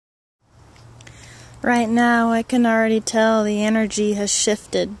Right now, I can already tell the energy has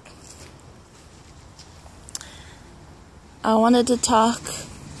shifted. I wanted to talk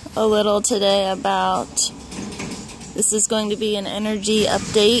a little today about, this is going to be an energy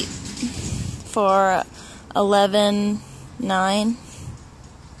update for 11/9.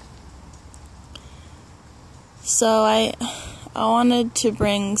 So I wanted to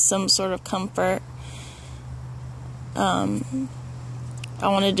bring some sort of comfort. I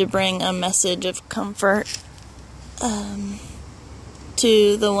wanted to bring a message of comfort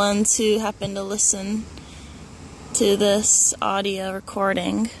to the ones who happen to listen to this audio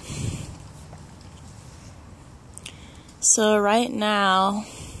recording. So right now,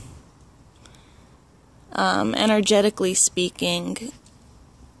 energetically speaking,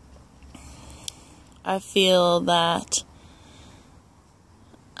 I feel that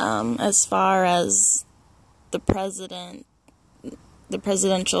as far as the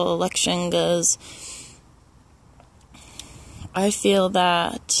presidential election goes, I feel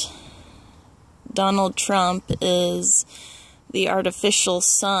that Donald Trump is the artificial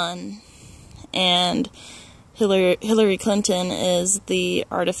sun and Hillary Clinton is the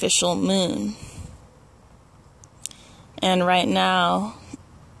artificial moon. And right now,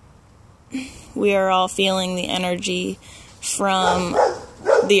 we are all feeling the energy from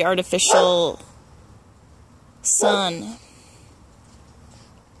the artificial sun.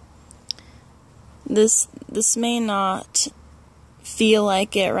 This may not feel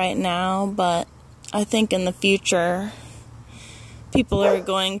like it right now, but I think in the future, people are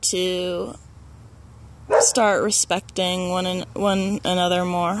going to start respecting one another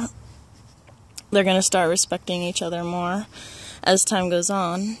more. They're going to start respecting each other more as time goes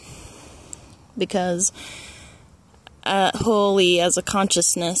on, because wholly as a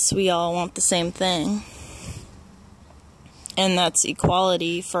consciousness, we all want the same thing, and that's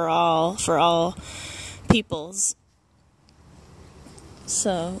equality for all peoples.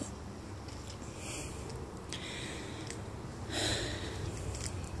 So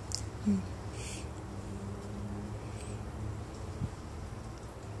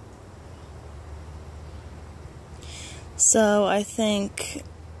I think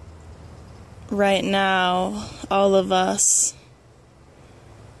right now, all of us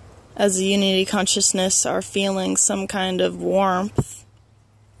as a unity consciousness are feeling some kind of warmth.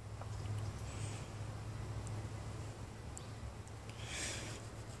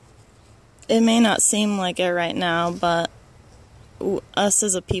 It may not seem like it right now, but us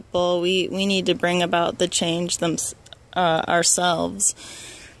as a people, we need to bring about the change ourselves.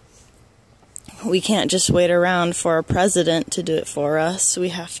 We can't just wait around for a president to do it for us. We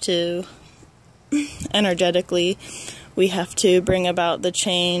have to, energetically, we have to bring about the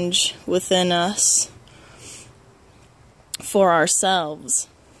change within us for ourselves.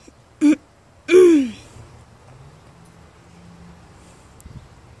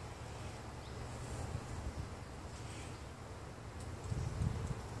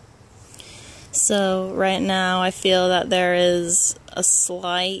 So right now I feel that there is a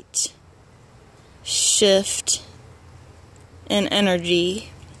slight shift in energy,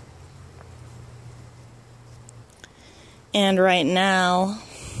 and right now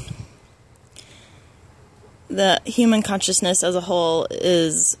the human consciousness as a whole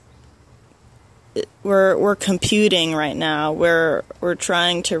is we're computing right now. We're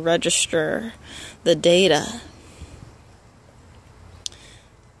trying to register the data.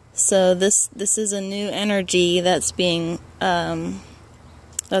 So this is a new energy that's being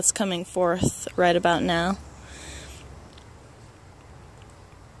that's coming forth right about now.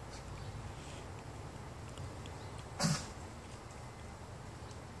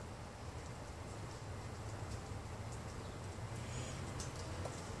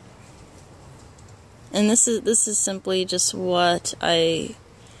 And this is simply just what I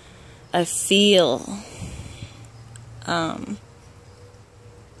feel.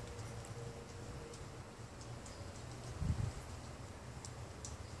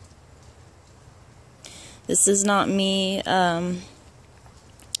 This is not me.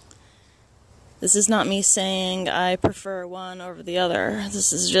 This is not me saying I prefer one over the other.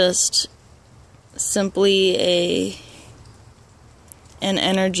 This is just simply an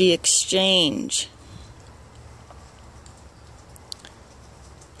energy exchange.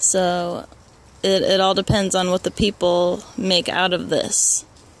 So it all depends on what the people make out of this,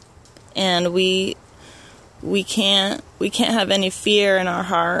 and we can't have any fear in our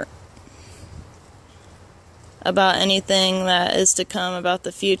heart about anything that is to come about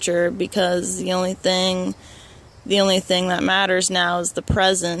the future, because the only thing that matters now is the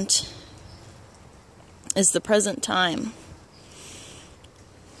present time.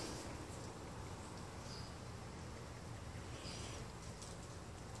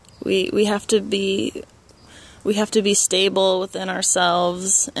 We have to be stable within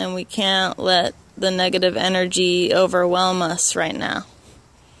ourselves, and we can't let the negative energy overwhelm us right now,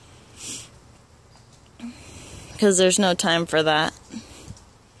 because there's no time for that.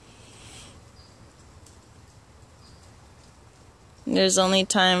 There's only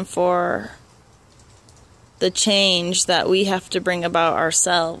time for the change that we have to bring about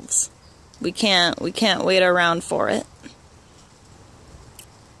ourselves. We can't wait around for it.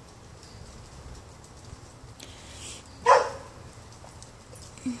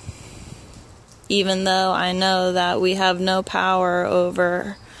 Even though I know that we have no power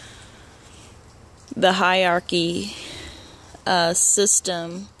over the hierarchy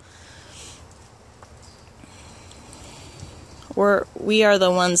system, we are the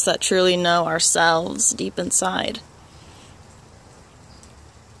ones that truly know ourselves deep inside.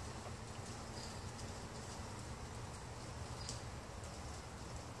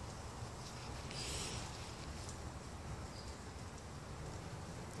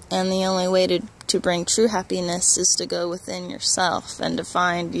 And the only way to bring true happiness is to go within yourself and to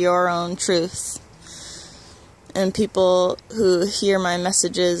find your own truth. And people who hear my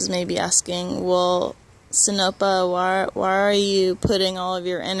messages may be asking, well, Sinopa, why are you putting all of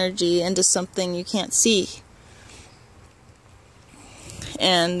your energy into something you can't see?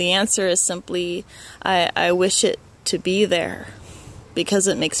 And the answer is simply, I wish it to be there because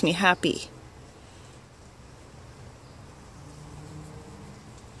it makes me happy.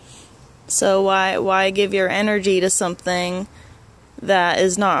 So why give your energy to something that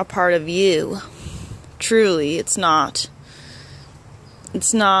is not a part of you? Truly, it's not.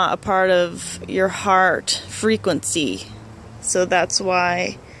 It's not a part of your heart frequency. So that's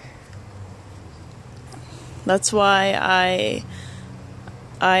why I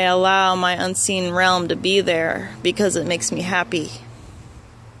allow my unseen realm to be there, because it makes me happy.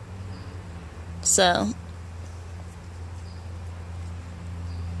 So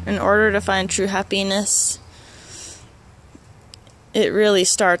in order to find true happiness, it really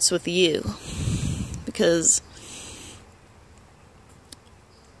starts with you. Because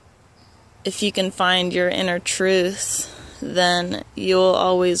if you can find your inner truth, then you'll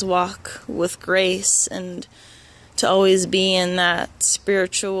always walk with grace, and to always be in that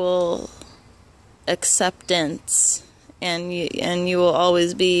spiritual acceptance, and you will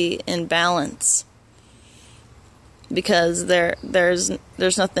always be in balance. Because there's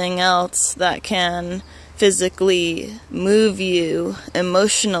nothing else that can physically move you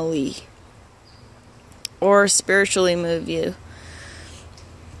emotionally or spiritually move you,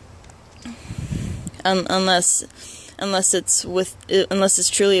 unless it's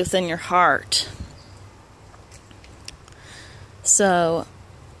truly within your heart. So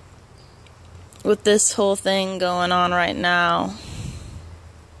with this whole thing going on right now,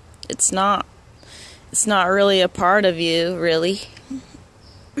 it's not really a part of you, really.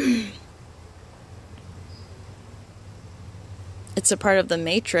 It's a part of the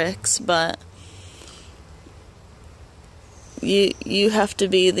matrix, but you have to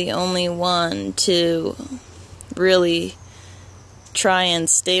be the only one to really try and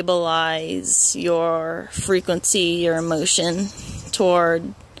stabilize your frequency, your emotion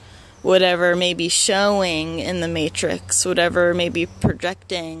toward whatever may be showing in the matrix, whatever may be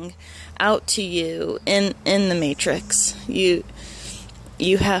projecting out to you in the matrix. You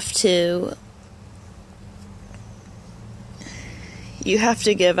have to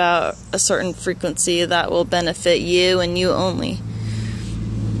give out a certain frequency that will benefit you and you only.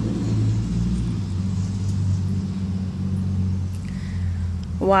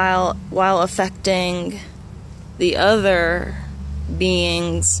 While affecting the other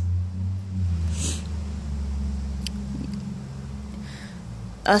beings,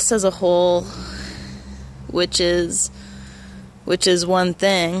 us as a whole, which is one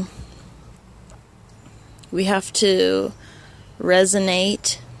thing, we have to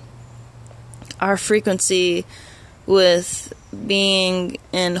resonate our frequency with being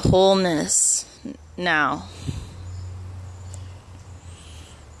in wholeness now.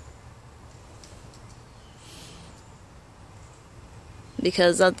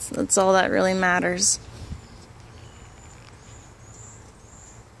 Because that's all that really matters.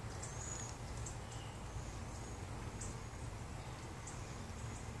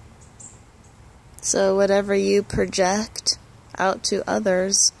 So whatever you project out to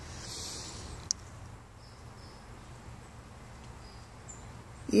others,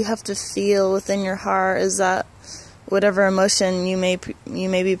 you have to feel within your heart, is that whatever emotion you may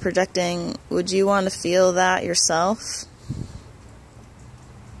be projecting, would you want to feel that yourself?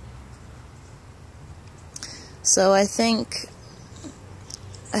 So I think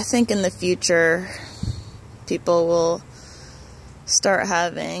I think in the future, people will start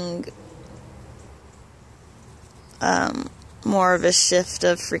having more of a shift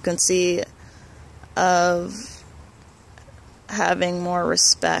of frequency, of having more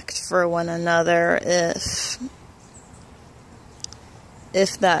respect for one another,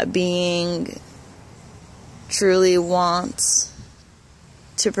 if that being truly wants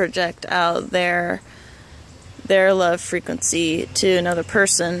to project out their love frequency to another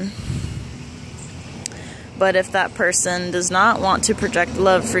person. But if that person does not want to project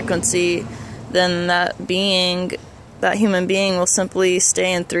love frequency, then that human being will simply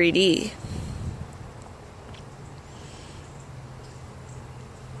stay in 3D.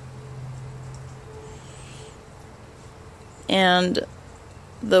 And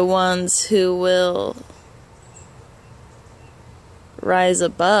the ones who will rise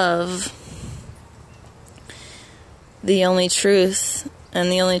above the only truth,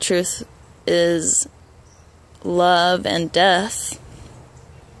 and the only truth is love and death,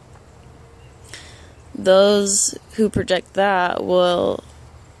 those who project that will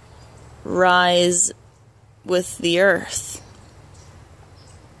rise with the earth.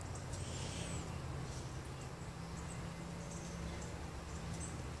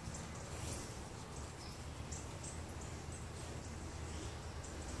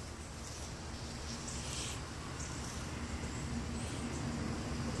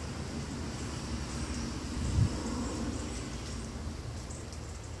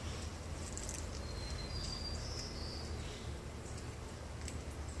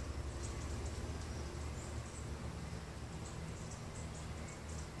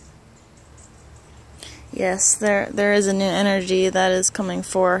 Yes, there is a new energy that is coming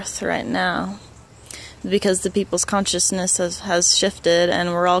forth right now, because the people's consciousness has shifted, and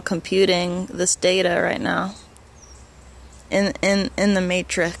we're all computing this data right now in the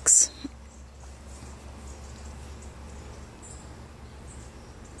matrix.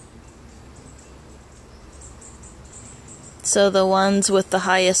 So the ones with the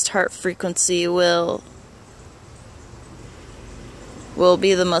highest heart frequency will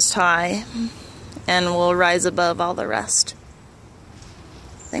be the most high, and will rise above all the rest.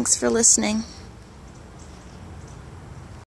 Thanks for listening.